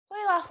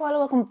hello,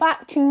 welcome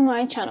back to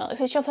my channel. If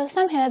it's your first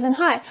time here, then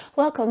hi,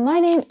 welcome. My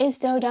name is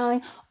Doe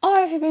Darling, or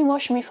if you've been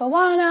watching me for a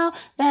while now,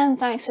 then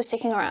thanks for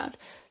sticking around.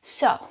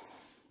 So,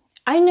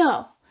 I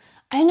know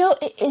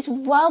it is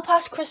well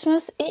past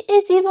Christmas, it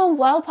is even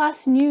well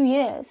past New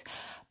Year's,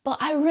 but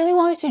I really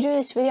wanted to do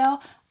this video,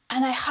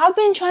 and I have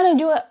been trying to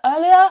do it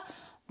earlier,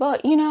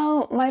 but you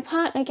know, my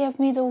partner gave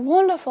me the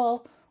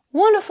wonderful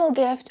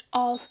gift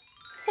of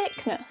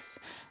sickness.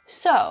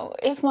 So,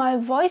 if my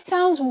voice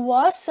sounds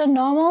worse than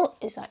normal,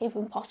 is that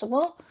even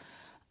possible?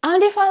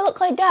 And if I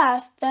look like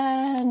death,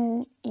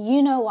 then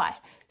you know why.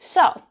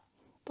 So,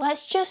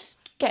 let's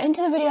just get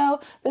into the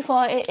video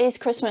before it is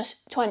Christmas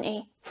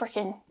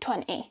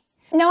 2020.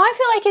 Now, I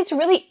feel like it's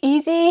really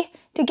easy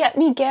to get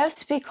me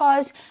gifts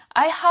because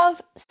I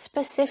have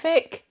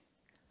specific,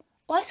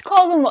 let's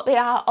call them what they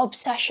are,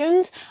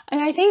 obsessions.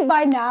 And I think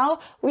by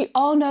now, we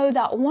all know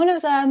that one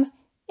of them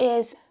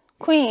is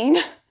Queen.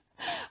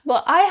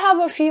 But I have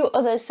a few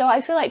others, so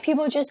I feel like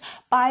people just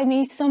buy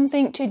me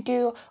something to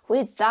do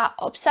with that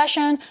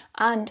obsession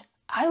and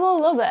I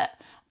will love it.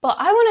 But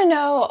I want to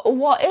know,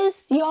 what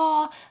is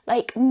your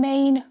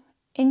main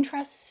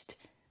interest,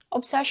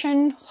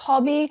 obsession,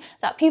 hobby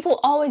that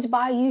people always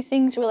buy you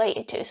things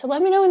related to? So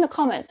let me know in the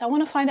comments. I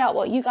want to find out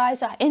what you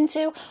guys are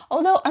into.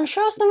 Although I'm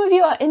sure some of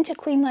you are into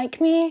Queen like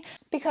me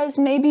because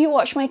maybe you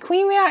watch my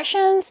Queen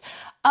reactions.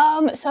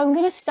 So I'm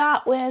going to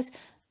start with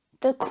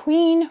the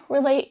Queen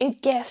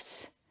related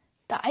gifts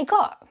that I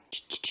got.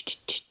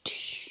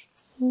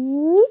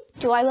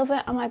 Do I love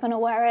it? Am I gonna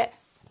wear it?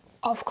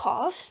 Of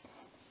course.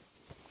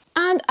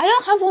 And I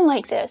don't have one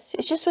like this.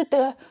 It's just with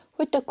the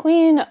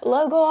Queen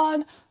logo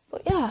on.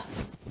 But yeah.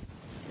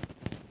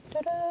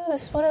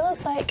 This is what it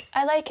looks like.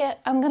 I like it.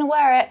 I'm gonna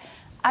wear it.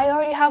 I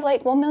already have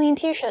like 1 million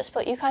t-shirts,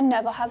 but you can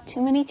never have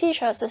too many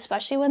t-shirts,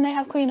 especially when they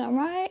have Queen on,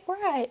 right?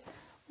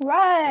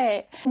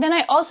 Right. Then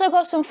I also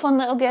got some fun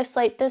little gifts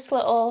like this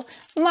little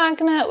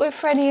magnet with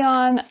Freddie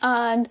on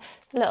and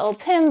little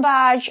pin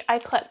badge. I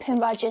collect pin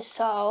badges,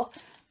 so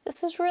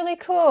this is really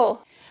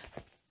cool.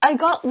 I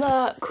got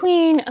the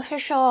Queen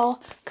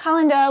official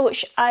calendar,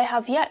 which I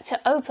have yet to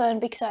open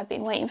because I've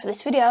been waiting for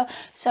this video.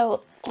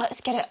 So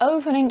let's get it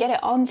open and get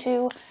it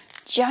onto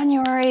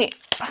January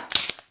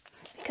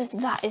because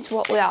that is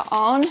what we are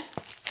on.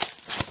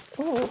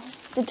 Ooh,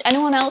 did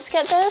anyone else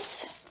get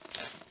this?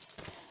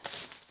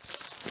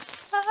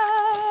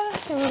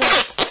 Here we go.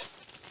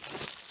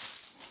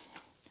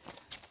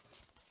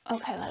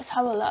 Okay, let's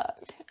have a look.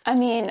 I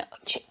mean,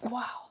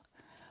 wow.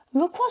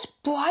 Look what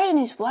Brian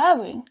is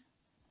wearing.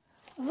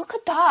 Look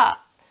at that.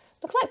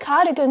 Look like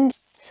cardigans.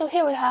 So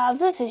here we have,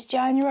 this is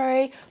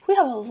January. We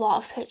have a lot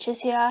of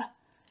pictures here.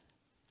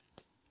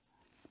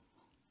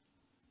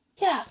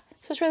 Yeah,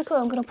 so it's really cool.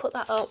 I'm going to put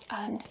that up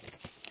and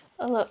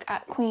look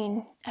at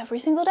Queen every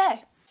single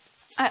day.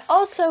 I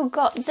also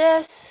got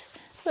this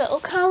little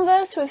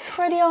canvas with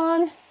Freddie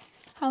on.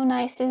 How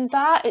nice is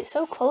that? It's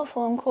so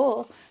colourful and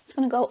cool. It's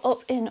going to go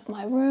up in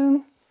my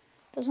room.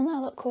 Doesn't that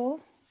look cool?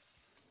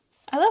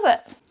 I love it.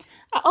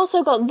 I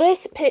also got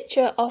this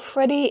picture of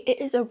Freddie.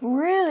 It is a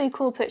really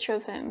cool picture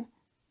of him.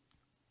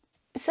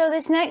 So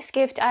this next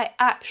gift I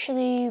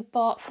actually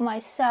bought for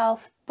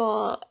myself,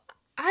 but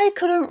I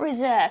couldn't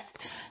resist.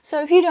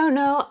 So if you don't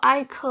know,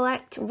 I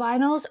collect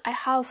vinyls. I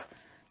have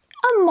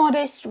a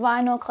modest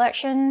vinyl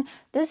collection.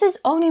 This is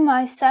only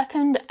my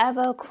second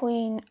ever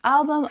Queen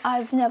album.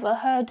 I've never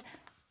heard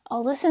or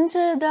listened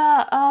to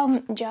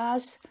the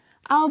jazz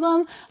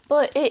album,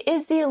 but it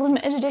is the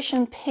limited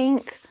edition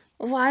pink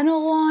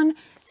vinyl one,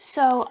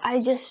 so I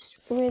just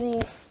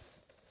really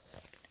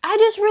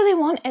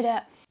wanted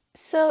it.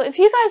 So if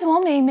you guys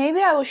want me,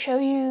 maybe I will show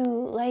you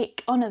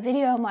like on a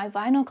video my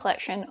vinyl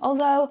collection,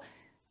 although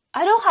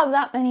I don't have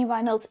that many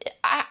vinyls.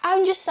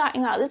 I'm just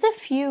starting out. There's a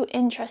few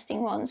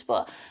interesting ones,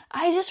 but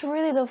I just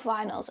really love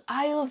vinyls.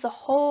 I love the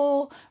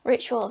whole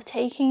ritual of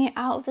taking it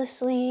out of the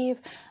sleeve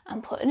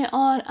and putting it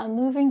on and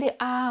moving the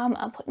arm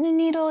and putting the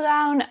needle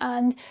down,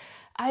 and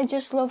I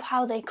just love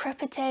how they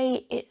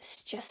crepitate.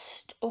 It's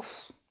just,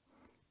 oof.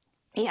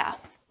 Yeah.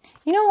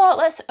 You know what?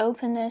 Let's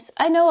open this.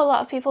 I know a lot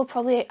of people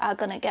probably are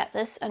gonna get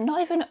this and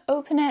not even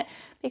open it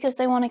because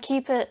they want to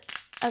keep it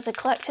as a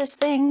collector's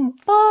thing,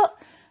 but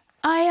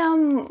I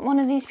am one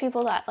of these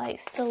people that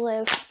likes to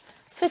live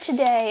for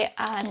today,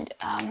 and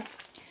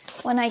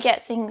when I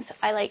get things,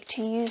 I like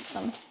to use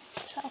them.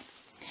 So,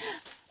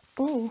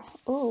 ooh,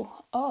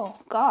 oh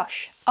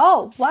gosh,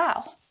 oh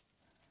wow,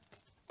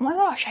 oh my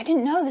gosh, I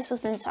didn't know this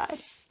was inside.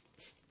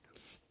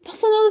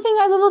 That's another thing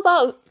I love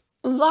about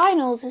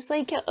vinyls. It's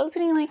like you're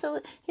opening you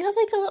have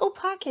like a little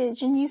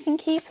package, and you can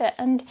keep it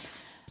and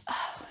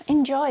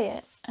enjoy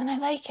it, and I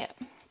like it.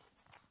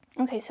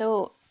 Okay,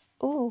 so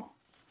ooh.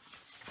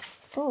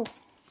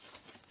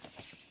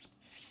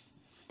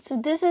 So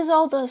this is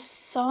all the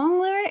song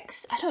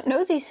lyrics. I don't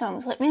know these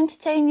songs. Let me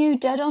entertain you,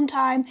 Dead on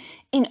Time,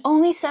 In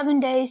Only 7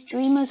 Days,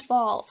 Dreamer's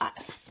Ball.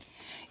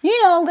 You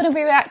know I'm going to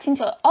be reacting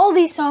to all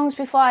these songs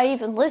before I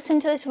even listen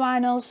to this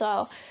vinyl,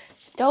 so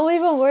don't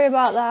even worry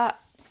about that.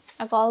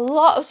 I've got a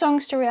lot of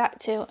songs to react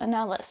to, and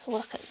now let's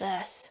look at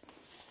this.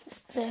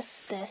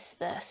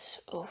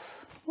 this.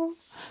 Oof. Ooh,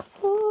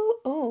 ooh,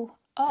 ooh.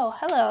 Oh,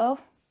 hello.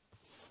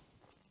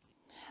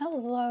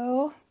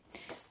 Hello.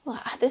 Wow,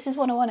 this is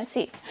what I want to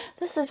see.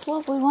 This is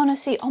what we want to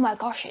see. Oh my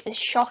gosh, it is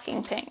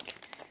shocking pink.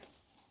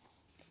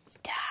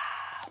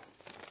 Damn.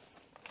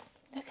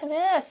 Look at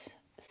this.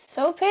 It's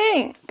so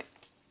pink.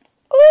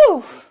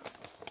 Ooh.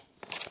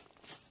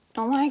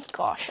 Oh my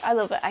gosh, I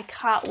love it. I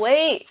can't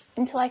wait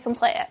until I can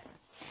play it.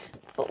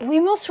 But we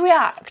must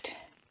react.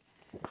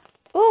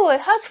 Ooh,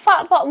 it has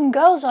fat bottom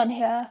girls on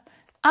here.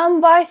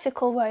 And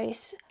bicycle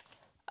race.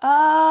 Those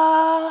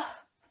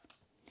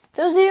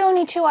are the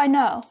only two I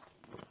know.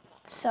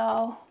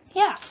 So,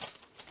 yeah.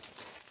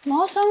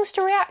 More songs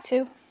to react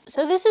to.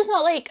 So this is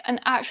not like an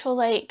actual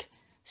like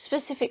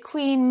specific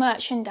Queen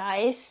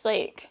merchandise,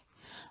 like,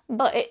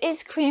 but it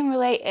is Queen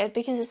related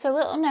because it's a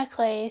little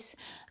necklace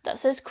that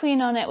says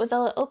Queen on it with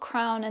a little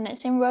crown and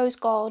it's in rose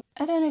gold.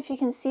 I don't know if you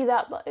can see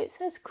that, but it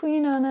says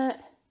Queen on it.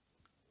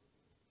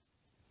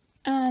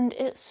 And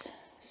it's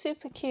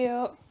super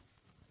cute.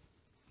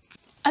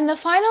 And the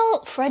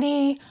final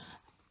Freddie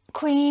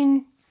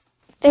Queen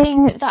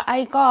thing that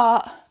I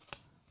got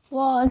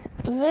was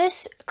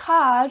this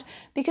card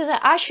because I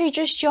actually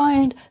just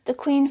joined the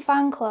Queen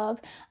fan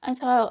club, and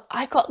so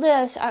I got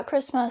this at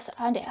Christmas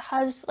and it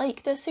has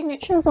like the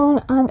signatures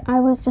on, and I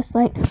was just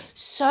like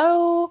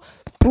so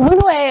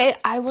blown away.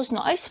 I was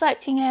not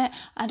expecting it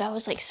and I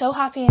was like so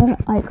happy and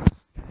like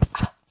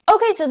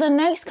okay, so the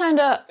next kind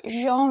of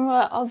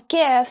genre of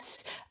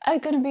gifts are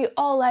going to be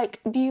all like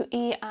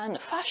beauty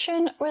and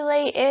fashion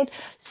related.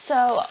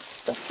 So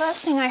the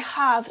first thing I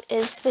have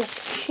is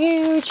this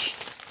huge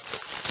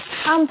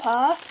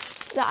hamper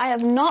that I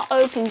have not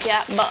opened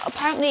yet, but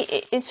apparently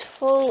it is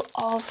full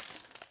of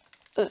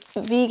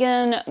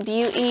vegan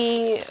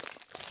beauty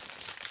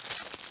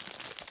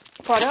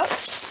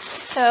products.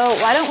 So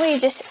why don't we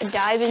just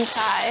dive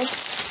inside?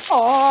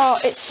 Oh,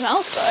 it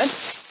smells good.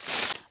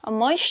 A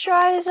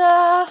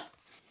moisturizer,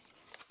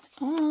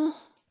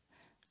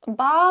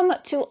 balm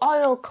to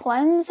oil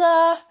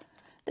cleanser.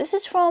 This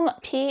is from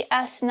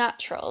PS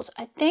Naturals.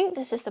 I think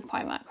this is the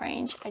Primark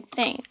range. I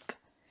think.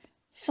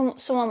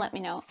 Someone let me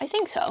know. I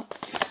think so.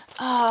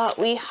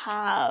 We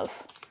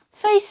have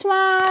face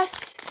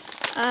masks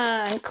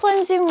and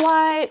cleansing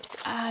wipes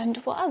and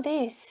what are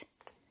these?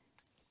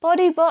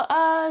 Body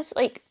butters.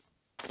 Like,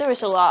 there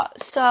is a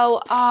lot.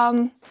 So,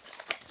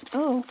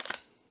 ooh.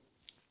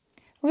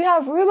 We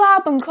have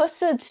rhubarb and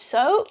custard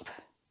soap.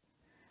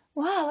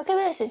 Wow, look at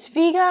this. It's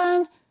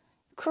vegan,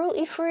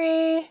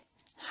 cruelty-free,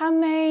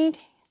 handmade.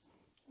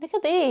 Look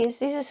at these.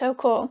 These are so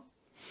cool.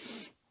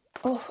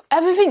 Oh,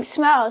 everything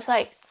smells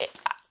like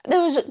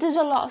there's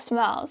a lot of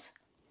smells.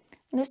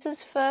 This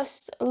is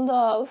First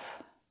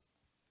Love.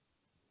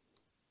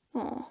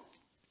 Oh,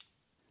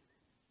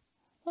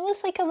 it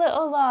looks like a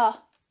little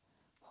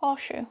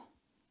horseshoe.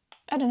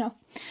 I don't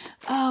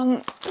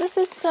know. This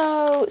is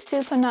so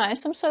super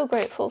nice. I'm so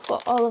grateful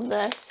for all of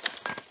this.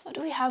 What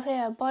do we have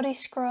here? Body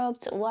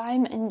scrubs,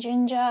 lime and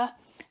ginger.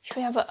 Should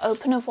we have an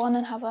open of one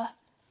and have a...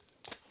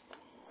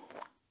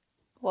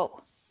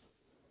 Whoa.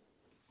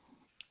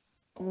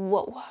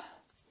 Whoa.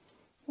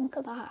 Look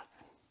at that.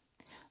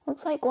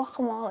 Looks like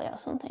guacamole or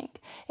something.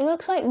 It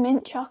looks like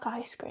mint choc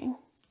ice cream.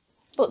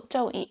 But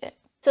don't eat it.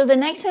 So the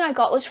next thing I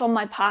got was from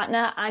my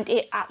partner and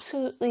it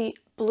absolutely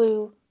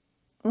blew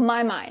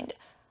my mind.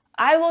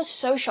 I was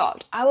so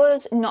shocked. I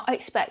was not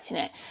expecting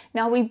it.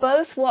 Now, we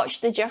both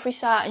watched the Jeffree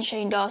Star and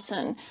Shane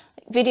Dawson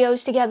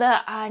videos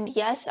together, and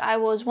yes, I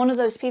was one of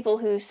those people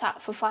who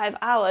sat for 5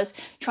 hours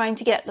trying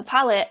to get the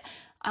palette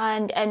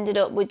and ended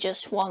up with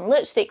just one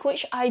lipstick,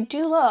 which I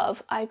do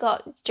love. I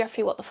got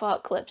Jeffree What the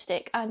Fuck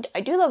lipstick, and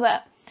I do love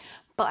it,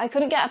 but I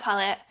couldn't get a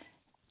palette.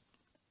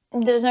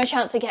 There's no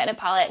chance of getting a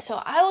palette,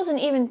 so I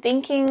wasn't even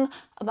thinking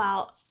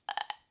about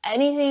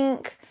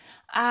anything,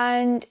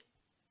 and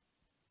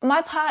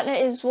my partner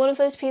is one of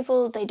those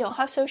people, they don't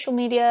have social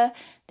media,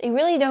 they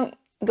really don't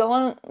go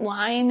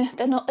online,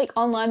 they're not like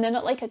online, they're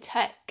not like a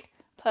tech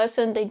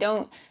person, they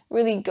don't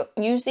really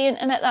use the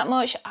internet that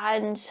much,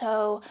 and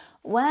so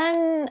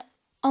when,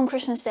 on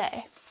Christmas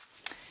Day,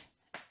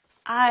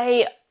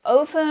 I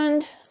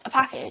opened a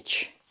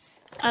package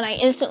and I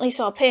instantly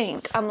saw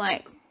pink, I'm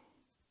like,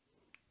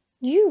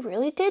 you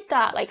really did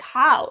that? Like,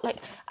 how? Like,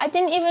 I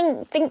didn't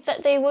even think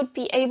that they would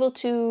be able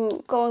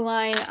to go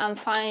online and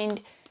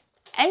find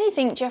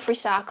anything Jeffree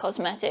Star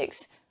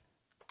Cosmetics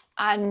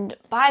and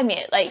buy me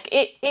it. Like,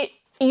 it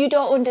you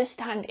don't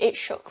understand. It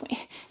shook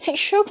me. It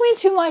shook me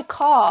to my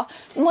core.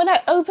 And when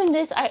I opened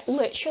this, I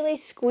literally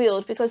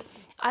squealed because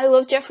I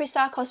love Jeffree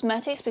Star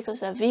Cosmetics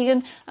because they're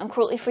vegan and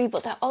cruelty free,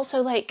 but they're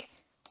also like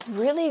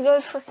really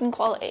good freaking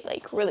quality,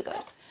 like really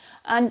good.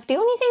 And the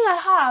only thing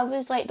I have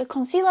is like the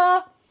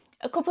concealer,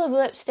 a couple of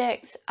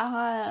lipsticks,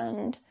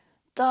 and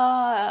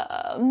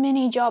the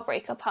mini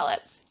Jawbreaker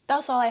palette.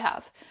 That's all I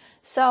have.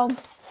 So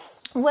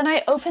when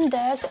I opened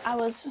this, I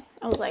was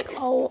like,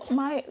 oh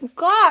my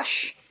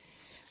gosh.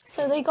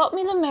 So they got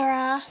me the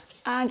mirror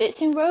and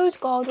it's in rose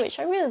gold, which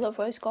I really love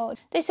rose gold.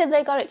 They said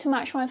they got it to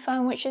match my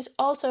phone, which is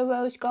also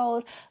rose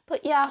gold.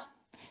 But yeah,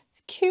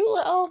 it's cute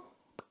little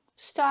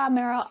star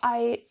mirror.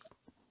 I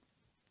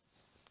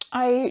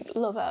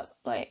love it.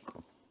 Like,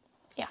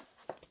 yeah.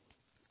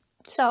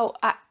 So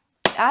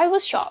I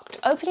was shocked.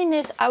 Opening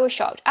this, I was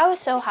shocked. I was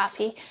so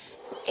happy.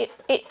 It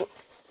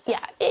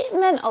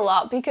meant a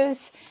lot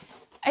because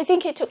I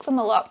think it took them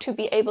a lot to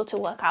be able to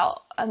work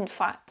out and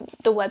find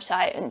the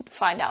website and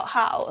find out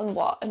how and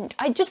what, and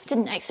I just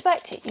didn't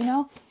expect it, you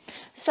know?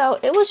 So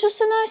it was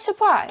just a nice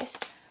surprise.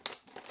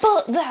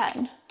 But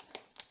then,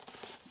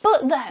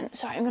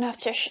 sorry, I'm gonna have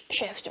to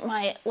shift,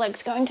 my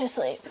leg's going to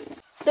sleep.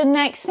 The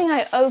next thing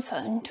I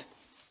opened,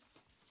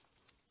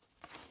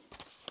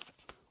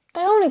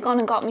 they only gone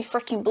and got me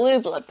freaking Blue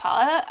Blood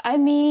palette. I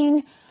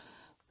mean,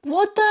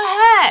 what the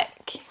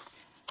heck?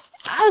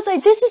 I was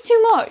like, this is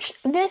too much.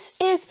 This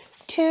is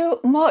too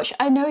much.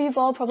 I know you've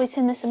all probably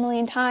seen this a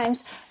million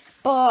times,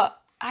 but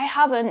I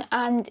haven't,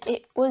 and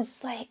it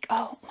was like,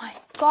 oh my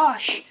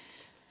gosh.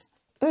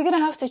 We're gonna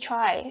have to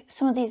try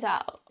some of these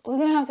out. We're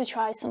gonna have to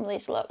try some of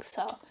these looks.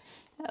 So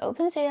it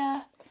opens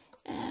here,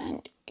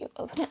 and you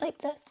open it like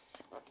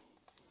this.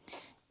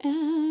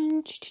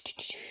 And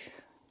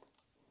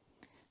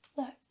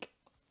look.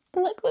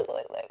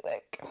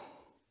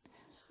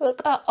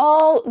 Look at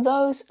all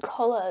those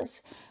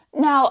colours.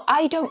 Now,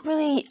 I don't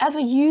really ever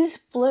use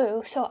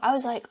blue, so I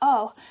was like,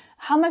 oh,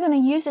 how am I going to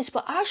use this?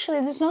 But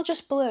actually, there's not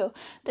just blue.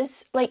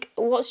 There's, like,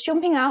 what's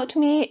jumping out to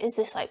me is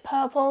this, like,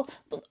 purple,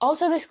 but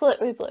also this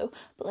glittery blue.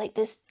 But, like,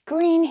 this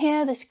green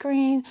here, this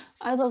green.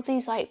 I love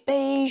these, like,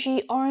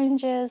 beigey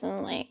oranges,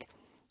 and, like,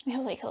 we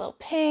have, like, a little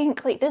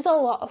pink. Like, there's a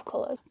lot of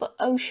colours. But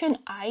Ocean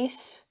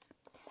Ice,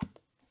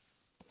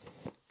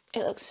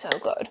 it looks so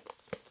good.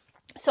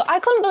 So I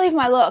couldn't believe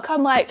my luck.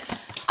 I'm like,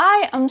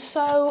 I am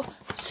so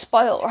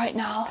spoiled right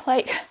now.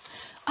 Like,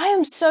 I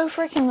am so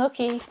freaking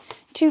lucky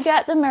to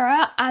get the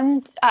mirror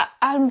and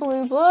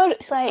Blue Blood.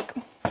 It's like,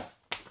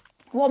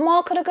 what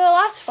more could a girl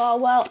ask for?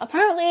 Well,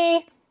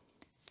 apparently,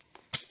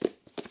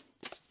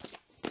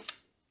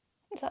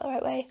 is that the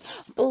right way?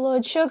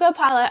 Blood Sugar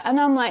palette. And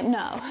I'm like,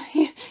 no,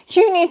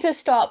 you need to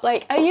stop.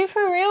 Like, are you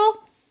for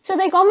real? So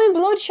they got me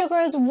Blood Sugar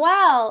as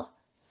well.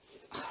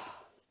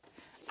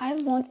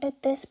 I've wanted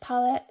this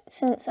palette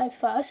since I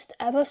first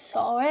ever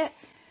saw it.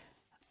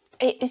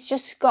 It's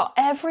just got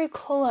every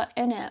colour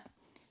in it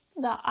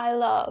that I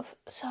love.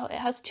 So it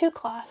has 2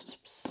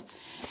 clasps.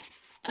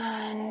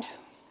 And,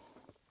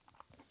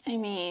 I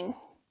mean,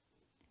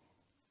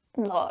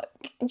 look.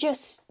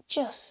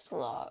 Just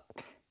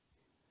look.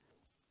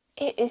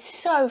 It is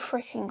so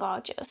freaking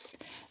gorgeous.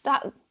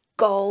 That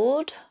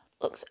gold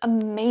looks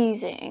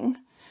amazing.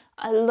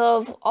 I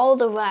love all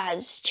the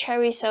reds,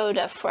 cherry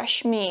soda,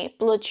 fresh meat,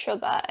 blood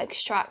sugar,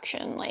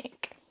 extraction,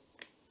 like.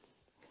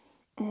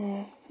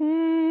 I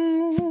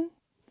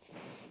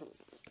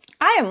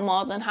am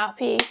more than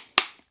happy.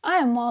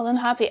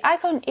 I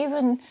couldn't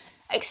even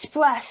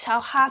express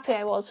how happy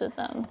I was with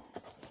them.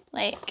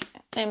 Like,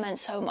 it meant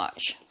so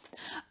much.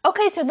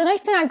 Okay, so the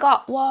next thing I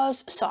got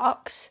was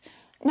socks.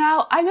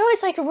 Now, I know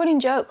it's like a running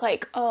joke,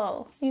 like,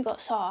 oh, you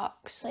got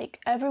socks. Like,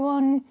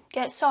 everyone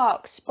gets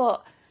socks,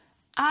 but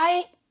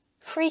I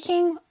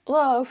freaking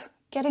love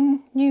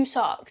getting new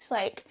socks.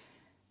 Like,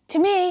 to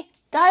me,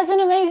 that is an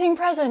amazing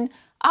present.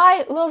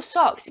 I love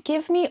socks.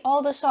 Give me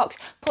all the socks.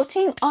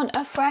 Putting on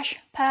a fresh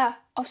pair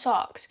of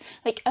socks.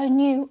 Like a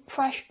new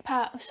fresh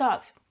pair of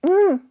socks.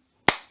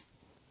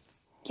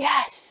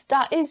 Yes,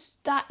 that is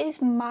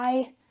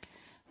my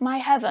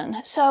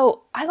heaven.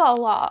 So I got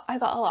a lot.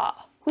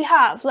 We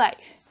have,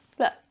 like,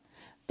 look,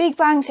 Big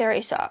Bang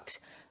Theory socks.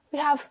 We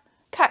have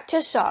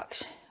cactus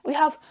socks. We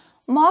have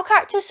more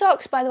cactus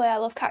socks. By the way, I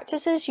love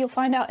cactuses. You'll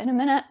find out in a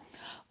minute.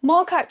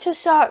 More cactus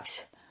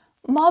socks.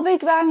 More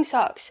Big Bang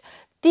socks.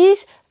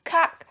 These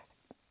cactus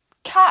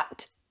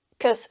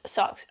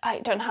socks. I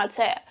don't know how to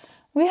say it.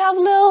 We have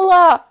little,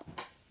 I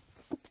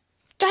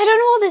don't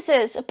know what this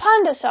is.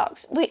 Panda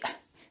socks.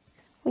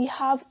 We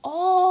have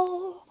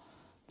all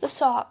the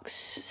socks.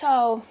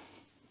 So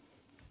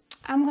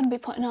I'm going to be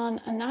putting on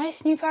a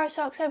nice new pair of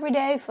socks every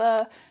day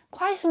for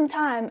quite some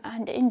time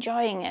and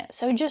enjoying it.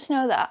 So just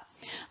know that.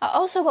 I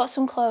also got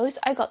some clothes.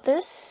 I got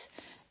this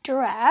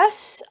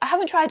dress. I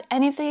haven't tried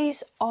any of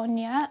these on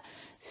yet.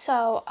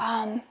 So,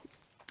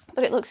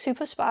 but it looks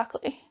super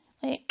sparkly.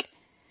 Like,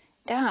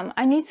 damn,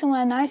 I need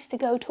somewhere nice to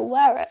go to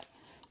wear it.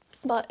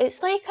 But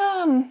it's like,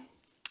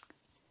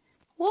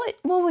 what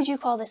would you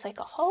call this? Like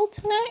a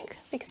halter neck?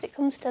 Because it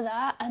comes to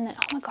that. And then,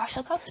 oh my gosh,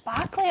 look how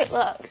sparkly it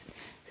looks.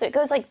 So it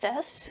goes like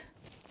this.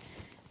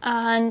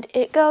 And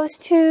it goes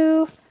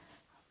to,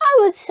 I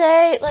would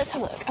say, let's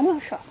have a look. I'm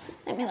not sure.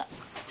 Let me look.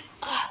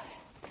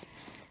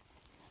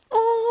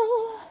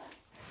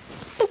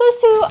 So it goes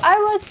to, I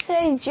would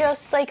say,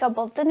 just like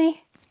above the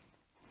knee.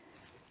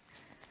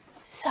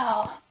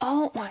 So,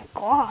 oh my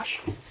gosh.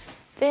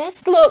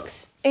 This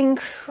looks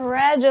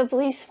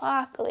incredibly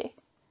sparkly.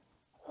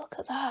 Look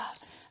at that.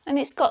 And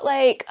it's got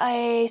like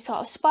a sort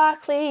of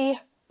sparkly,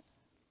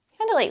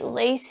 kind of like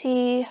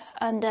lacy,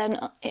 and then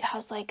it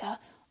has like a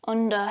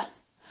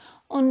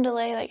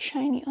underlay, like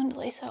shiny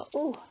underlay. So,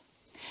 ooh.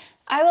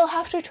 I will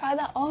have to try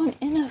that on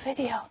in a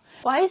video.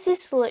 Why is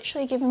this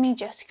literally giving me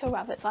Jessica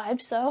Rabbit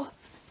vibes though?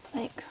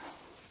 Like,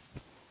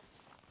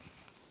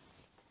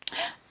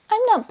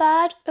 I'm not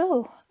bad.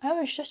 Oh, I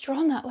was just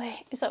drawn that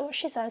way. Is that what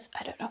she says?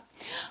 I don't know.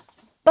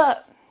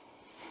 But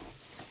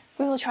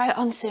we will try it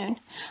on soon.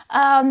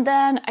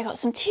 Then I got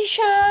some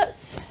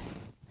t-shirts,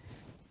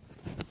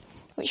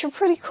 which are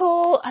pretty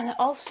cool, and they're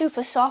all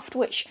super soft,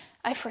 which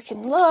I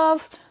freaking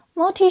love.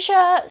 More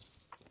t-shirts.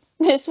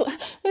 This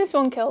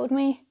one killed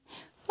me.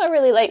 I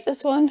really like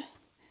this one.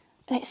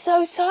 And it's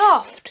so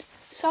soft.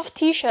 Soft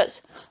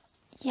t-shirts.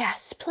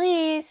 Yes,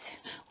 please.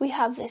 We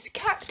have this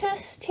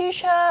cactus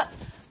t-shirt.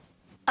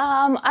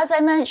 As I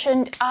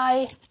mentioned,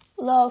 I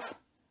love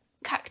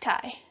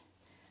cacti.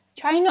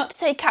 Trying not to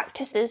say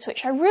cactuses,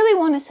 which I really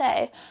want to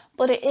say,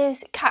 but it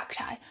is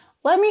cacti.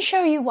 Let me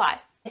show you why.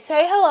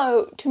 Say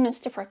hello to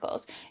Mr.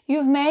 Prickles.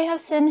 You may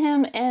have seen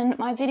him in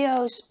my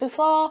videos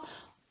before,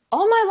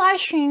 on my live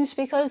streams,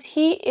 because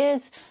he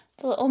is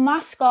the little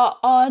mascot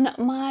on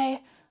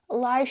my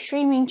live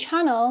streaming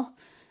channel,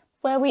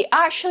 where we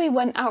actually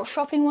went out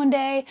shopping one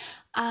day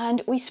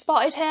and we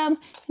spotted him,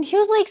 and he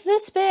was like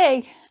this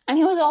big and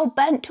he was all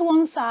bent to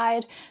one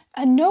side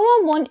and no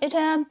one wanted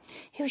him.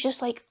 He was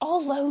just like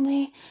all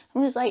lonely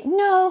and was like,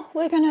 no,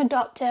 we're gonna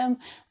adopt him.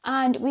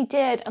 And we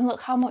did, and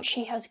look how much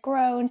he has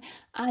grown,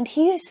 and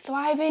he is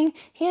thriving.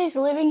 He is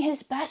living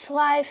his best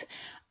life,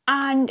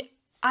 and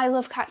I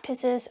love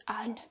cactuses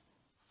and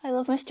I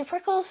love Mr.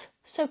 Prickles.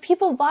 So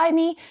people buy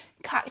me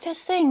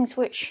cactus things,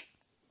 which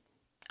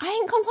I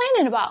ain't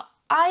complaining about.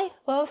 I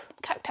love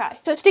cacti.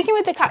 So sticking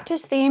with the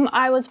cactus theme,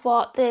 I was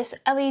bought this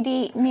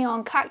LED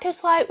neon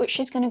cactus light, which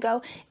is gonna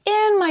go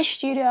in my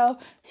studio.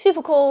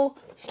 Super cool,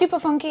 super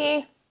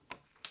funky,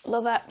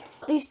 love it.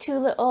 These two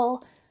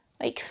little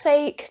like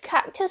fake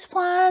cactus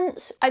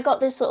plants. I got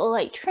this little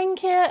like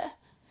trinket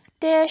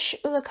dish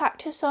with a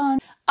cactus on.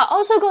 I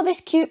also got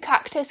this cute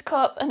cactus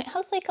cup, and it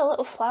has like a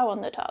little flower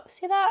on the top.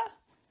 See that?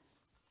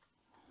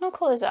 How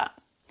cool is that?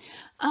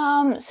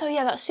 So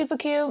yeah, that's super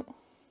cute.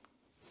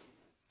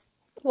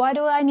 Why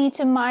do I need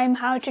to mime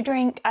how to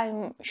drink?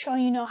 I'm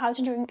showing you how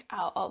to drink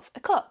out of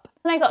a cup.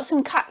 And I got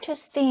some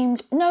cactus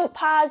themed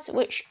notepads,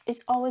 which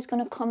is always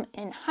going to come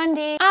in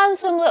handy. And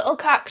some little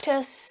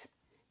cactus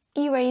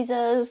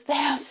erasers. They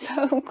are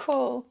so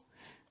cool.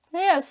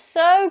 They are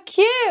so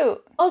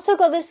cute. Also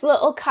got this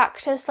little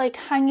cactus like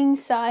hanging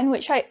sign,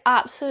 which I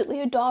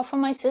absolutely adore,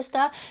 from my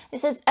sister. It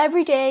says,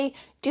 every day,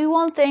 do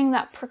one thing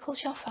that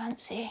prickles your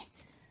fancy.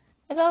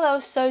 I thought that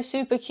was so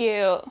super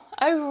cute.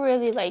 I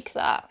really like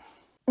that.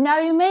 Now,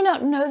 you may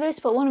not know this,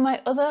 but one of my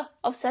other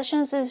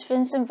obsessions is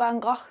Vincent van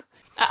Gogh.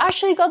 I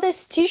actually got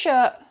this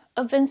t-shirt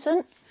of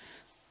Vincent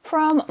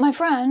from my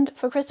friend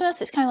for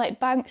Christmas. It's kind of like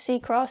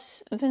Banksy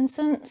cross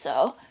Vincent,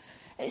 so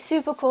it's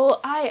super cool.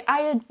 I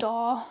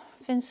adore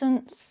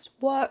Vincent's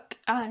work,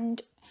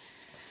 and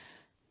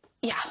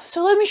yeah.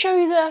 So let me show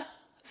you the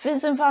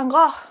Vincent van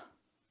Gogh.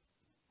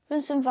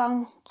 Vincent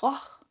van Gogh.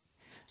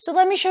 So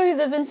let me show you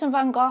the Vincent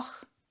van Gogh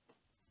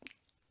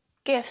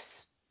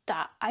gifts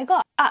that I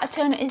got at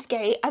Eternity's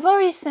Gate. I've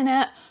already seen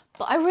it,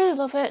 but I really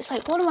love it. It's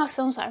like one of my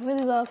films that I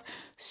really love.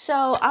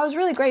 So I was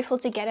really grateful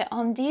to get it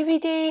on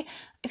DVD.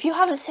 If you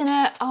haven't seen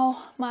it,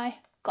 oh my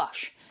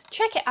gosh,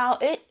 check it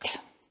out. It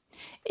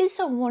is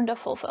a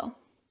wonderful film.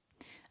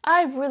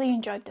 I really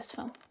enjoyed this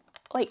film,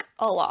 like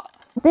a lot.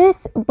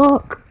 This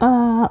book,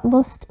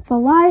 Lust for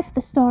Life,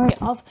 the story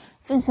of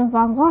Vincent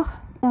van Gogh.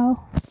 So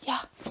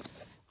yeah,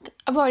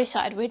 I've already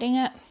started reading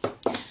it.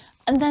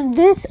 And then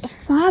this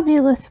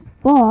fabulous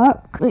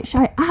book, which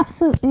I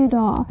absolutely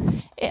adore.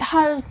 It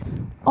has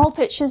all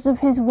pictures of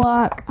his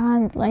work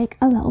and like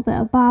a little bit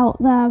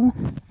about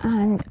them,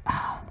 and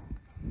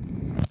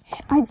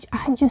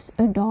I just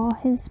adore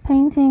his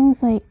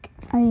paintings. Like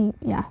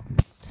yeah.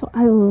 So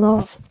I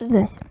love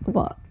this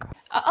book.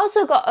 I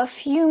also got a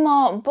few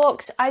more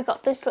books. I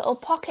got this little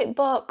pocket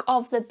book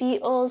of the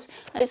Beatles.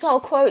 It's all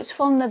quotes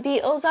from the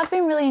Beatles. I've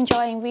been really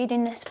enjoying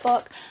reading this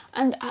book.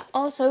 And I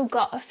also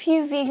got a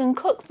few vegan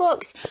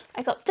cookbooks.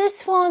 I got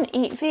this one,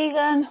 Eat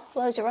Vegan,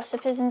 loads of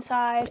recipes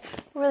inside,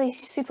 really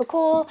super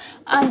cool.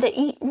 And the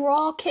Eat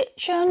Raw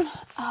Kitchen.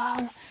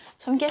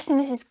 So I'm guessing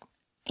this is,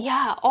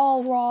 yeah,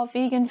 all raw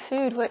vegan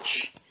food,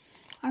 which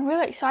I'm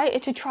really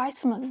excited to try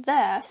some of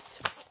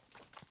this,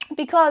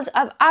 because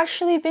I've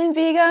actually been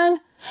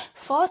vegan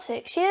for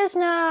 6 years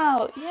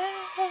now.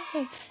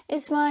 Yay!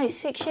 It's my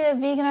 6-year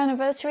vegan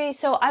anniversary,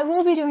 so I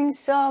will be doing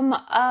some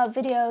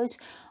videos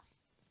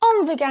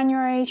on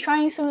Veganuary,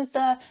 trying some of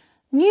the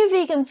new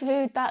vegan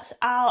food that's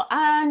out,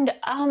 and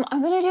I'm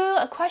gonna do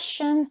a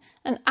question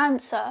and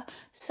answer.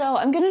 So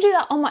I'm gonna do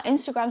that on my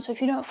Instagram, so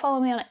if you don't follow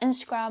me on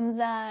Instagram,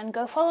 then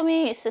go follow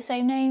me. It's the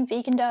same name,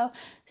 Vegan Dough,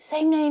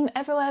 same name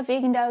everywhere,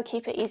 Vegan Dough.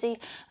 Keep it easy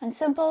and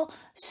simple.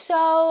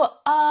 So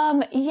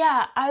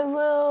yeah, I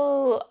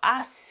will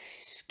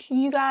ask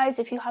you guys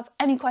if you have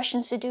any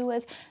questions to do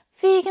with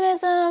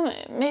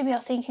veganism. Maybe you're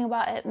thinking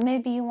about it,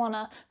 maybe you want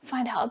to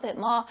find out a bit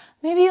more,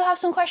 maybe you have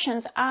some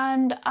questions,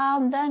 and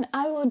then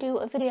I will do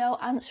a video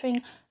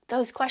answering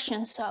those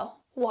questions. So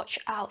watch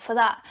out for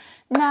that.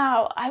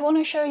 Now, I want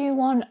to show you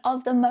one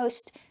of the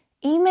most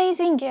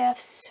amazing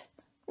gifts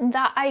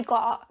that I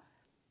got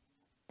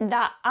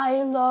that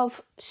I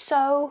love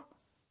so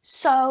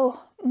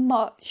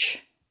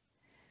much.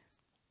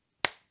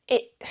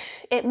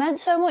 It meant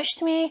so much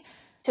to me.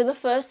 So the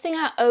first thing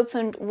I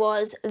opened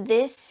was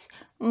this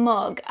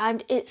mug,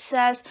 and it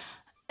says,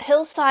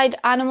 Hillside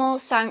Animal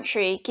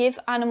Sanctuary, give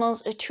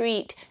animals a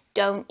treat,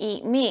 don't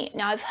eat meat.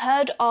 Now, I've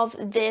heard of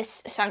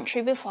this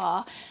sanctuary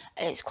before.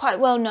 It's quite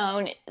well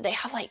known. They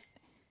have like,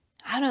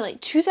 I don't know,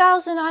 like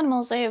 2,000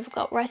 animals they have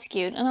got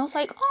rescued. And I was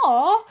like,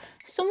 oh,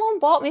 someone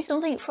bought me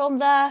something from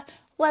their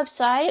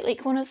website,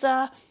 like one of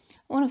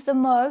the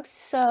mugs.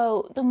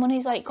 So the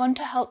money's like gone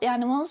to help the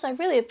animals. I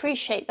really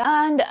appreciate that.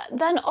 And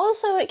then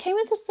also it came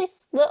with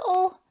this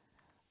little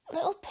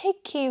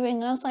pig keyring.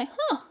 And I was like,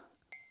 huh,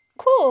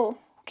 cool,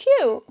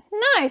 cute,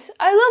 nice.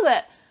 I love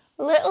it.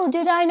 Little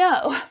did I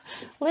know.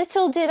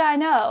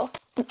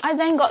 I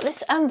then got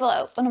this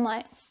envelope and I'm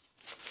like,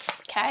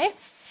 okay.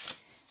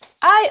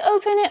 I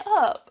open it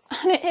up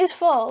and it is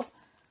full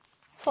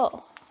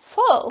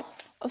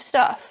of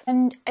stuff.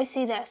 And I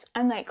see this.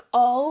 I'm like,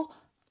 oh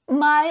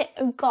my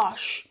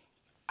gosh,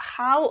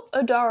 how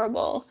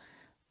adorable.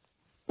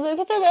 Look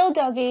at the little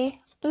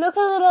doggy. Look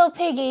at the little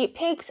piggy.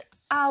 Pigs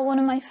are one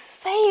of my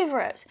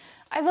favorites.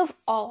 I love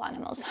all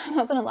animals, I'm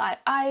not gonna lie.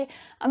 I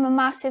am a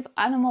massive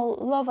animal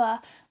lover,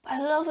 but I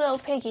love little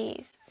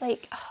piggies.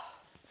 Like, oh,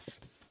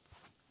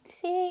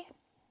 see?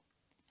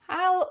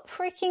 How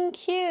freaking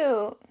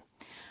cute.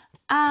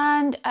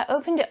 And I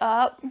opened it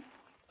up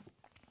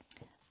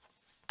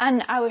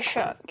and I was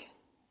shook.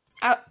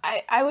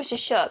 I was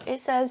just shook. It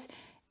says,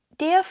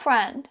 dear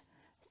friend,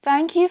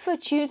 thank you for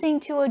choosing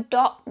to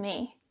adopt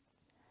me.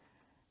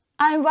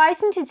 I'm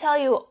writing to tell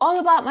you all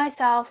about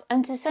myself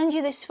and to send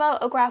you this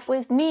photograph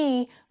with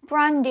me,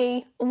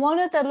 Brandy, one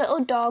of the little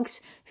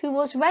dogs who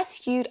was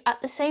rescued at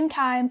the same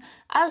time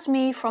as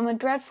me from a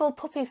dreadful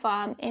puppy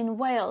farm in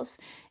Wales.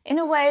 In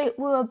a way,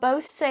 we were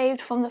both saved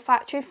from the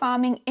factory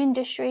farming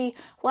industry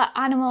where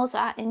animals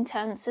are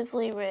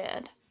intensively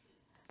reared.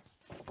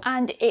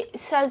 And it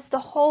says the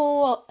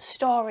whole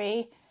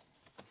story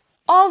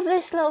of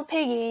this little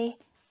piggy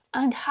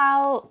and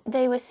how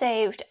they were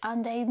saved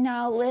and they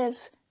now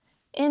live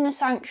in the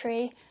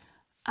sanctuary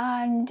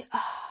and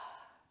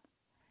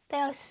they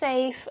are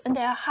safe and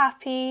they are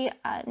happy,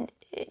 and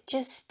it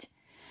just,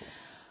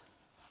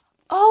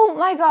 oh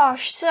my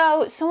gosh.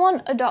 So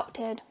someone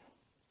adopted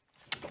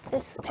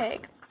this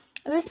pig.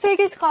 This pig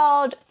is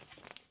called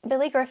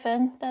Billy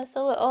Griffin. There's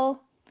the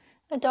little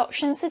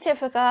adoption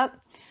certificate.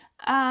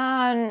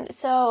 And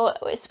so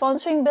we're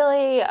sponsoring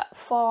Billy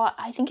for,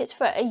 I think it's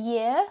for a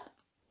year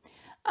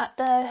at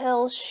the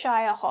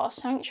Hillshire Horse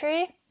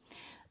Sanctuary.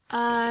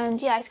 And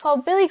yeah, it's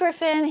called Billy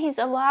Griffin. He's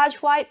a large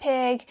white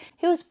pig.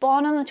 He was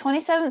born on the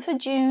 27th of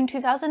June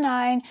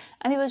 2009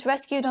 and he was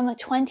rescued on the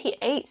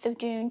 28th of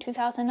June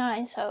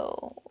 2009,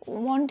 so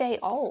 1 day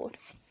old.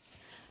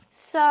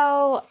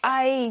 So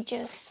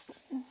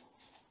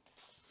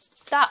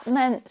that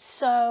meant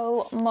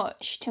so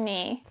much to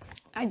me.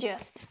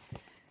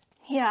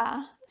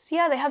 Yeah. So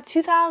yeah, they have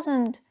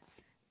 2,000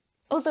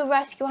 other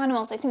rescue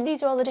animals. I think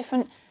these are all the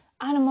different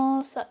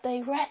animals that they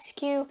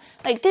rescue.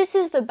 Like, this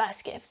is the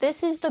best gift.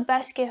 This is the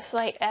best gift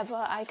like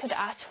ever I could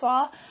ask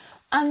for.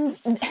 And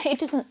it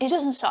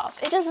doesn't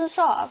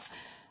stop.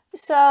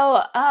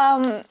 So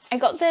I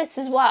got this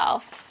as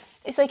well.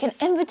 It's like an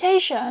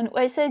invitation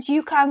where it says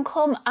you can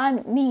come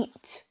and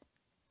meet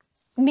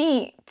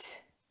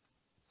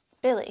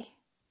Billy.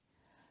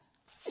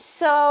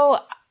 So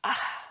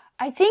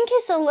I think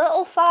it's a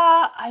little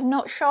far. I'm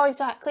not sure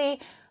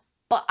exactly.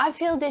 But I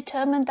feel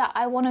determined that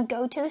I want to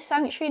go to the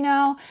sanctuary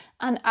now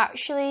and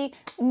actually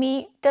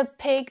meet the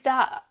pig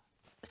that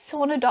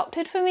someone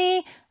adopted for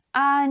me.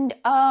 And,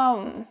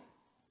 oh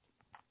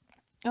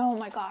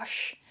my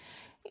gosh.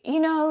 You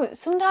know,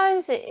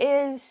 sometimes it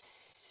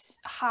is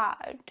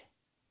hard.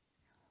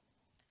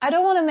 I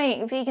don't want to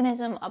make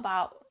veganism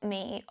about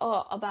me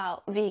or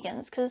about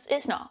vegans, because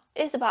it's not.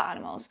 It's about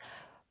animals.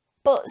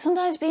 But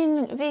sometimes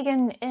being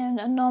vegan in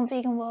a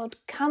non-vegan world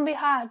can be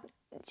hard.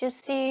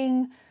 Just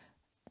seeing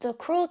the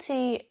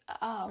cruelty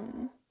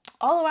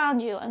all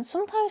around you, and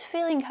sometimes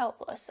feeling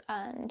helpless,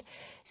 and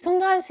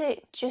sometimes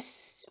it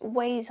just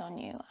weighs on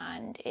you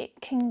and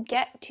it can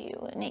get to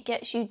you and it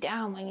gets you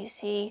down when you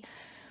see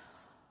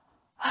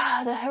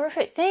the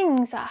horrific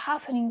things that are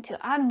happening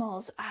to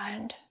animals.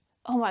 And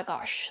oh my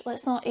gosh,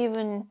 let's not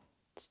even,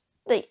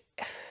 like,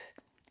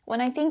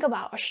 when I think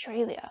about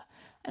Australia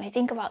and I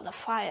think about the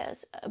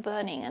fires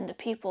burning and the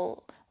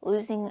people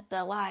losing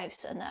their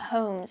lives and their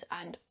homes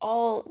and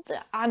all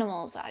the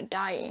animals that are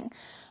dying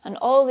and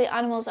all the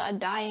animals that are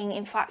dying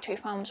in factory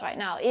farms right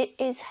now, it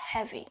is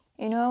heavy,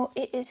 you know,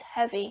 it is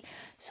heavy.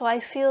 So I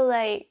feel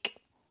like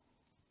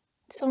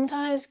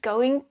sometimes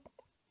be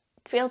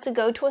able to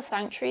go to a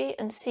sanctuary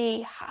and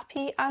see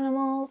happy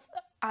animals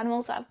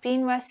that have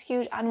been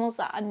rescued, animals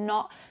that are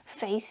not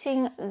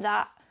facing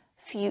that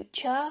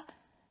future,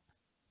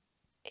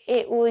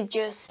 it would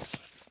just,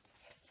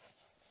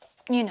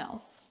 you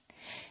know,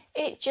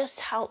 it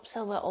just helps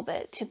a little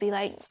bit to be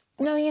like,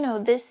 no, you know,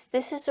 this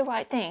is the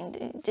right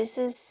thing. This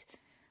is,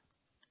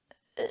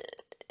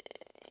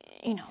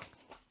 you know,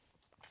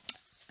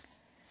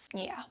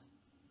 yeah.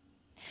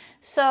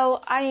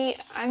 So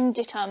I'm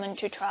determined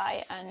to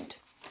try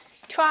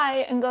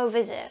and go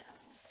visit.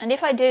 And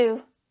if I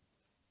do,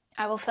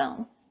 I will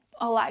film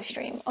or live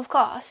stream, of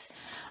course.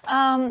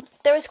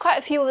 There was quite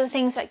a few other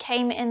things that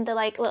came in the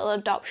like little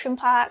adoption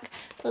pack.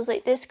 There was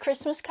like this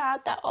Christmas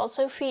card that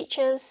also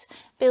features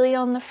Billy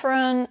on the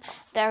front.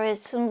 There is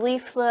some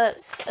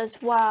leaflets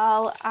as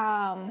well.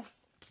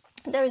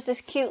 There is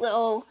this cute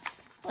little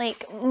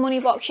like money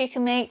box you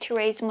can make to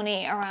raise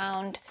money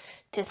around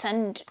to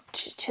send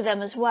to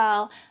them as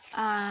well.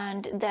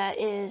 And there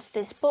is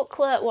this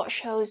booklet what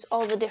shows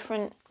all the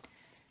different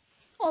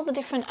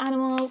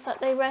animals that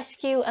they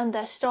rescue and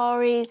their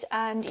stories.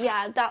 And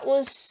yeah, that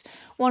was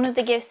one of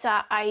the gifts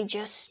that I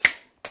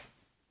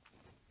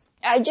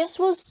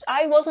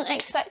wasn't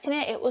expecting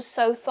it. It was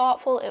so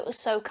thoughtful, it was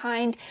so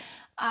kind.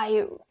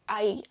 I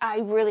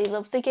really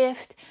loved the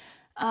gift.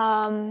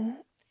 I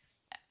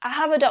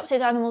have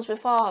adopted animals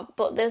before,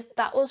 but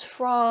that was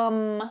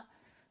from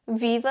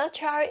Viva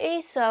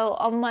charity. So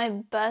on my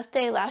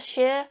birthday last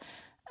year,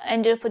 I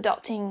ended up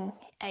adopting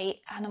 8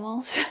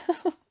 animals.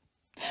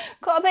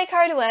 Got a bit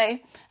carried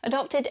away.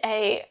 Adopted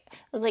 8. It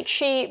was like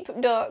sheep,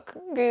 duck,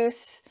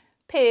 goose,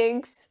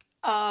 pigs,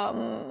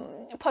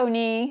 a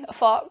pony, a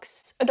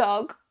fox, a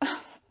dog.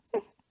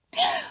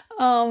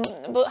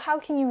 But how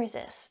can you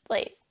resist?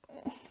 Like,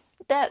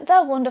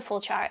 they're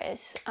wonderful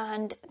charities,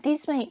 and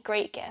these make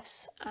great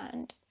gifts.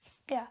 And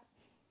yeah,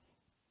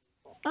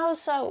 I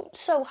was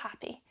so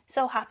happy,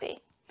 so happy.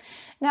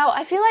 Now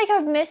I feel like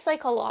I've missed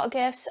like a lot of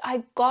gifts.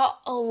 I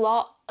got a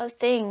lot of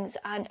things,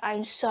 and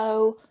I'm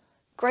so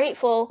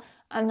grateful,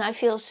 and I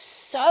feel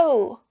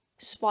so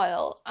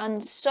spoiled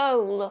and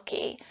so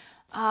lucky.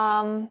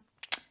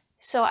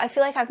 So I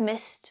feel like I've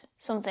missed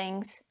some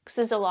things because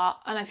there's a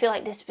lot, and I feel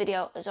like this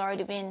video has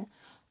already been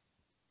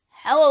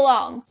hella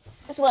long.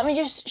 So let me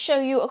just show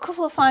you a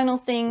couple of final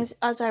things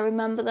as I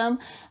remember them.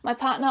 My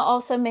partner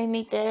also made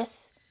me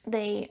this.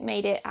 They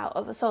made it out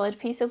of a solid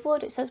piece of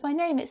wood. It says my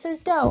name. It says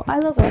Doe. I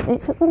love it.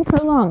 It took them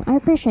so long. I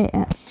appreciate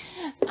it.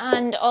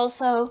 And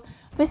also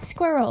Miss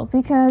Squirrel,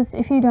 because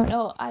if you don't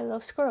know, I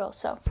love squirrels.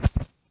 So,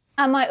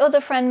 and my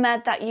other friend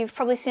Med that you've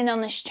probably seen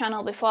on this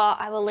channel before,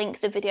 I will link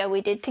the video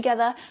we did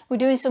together. We're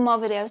doing some more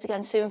videos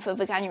again soon for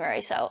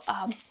Veganuary, so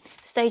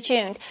stay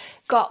tuned.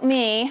 Got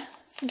me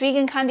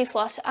vegan candy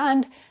floss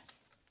and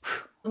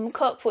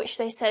cup, which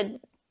they said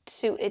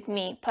suited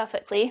me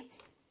perfectly.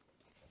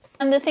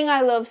 And the thing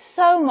I love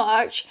so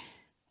much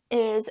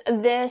is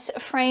this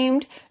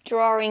framed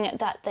drawing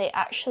that they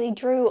actually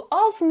drew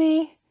of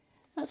me.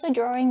 That's a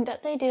drawing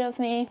that they did of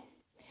me.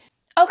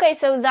 Okay,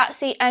 so that's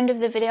the end of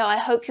the video. I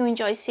hope you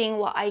enjoy seeing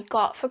what I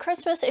got for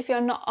Christmas. If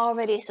you're not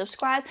already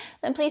subscribed,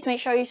 then please make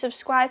sure you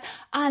subscribe,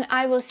 and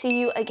I will see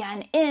you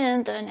again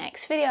in the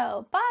next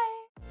video. Bye!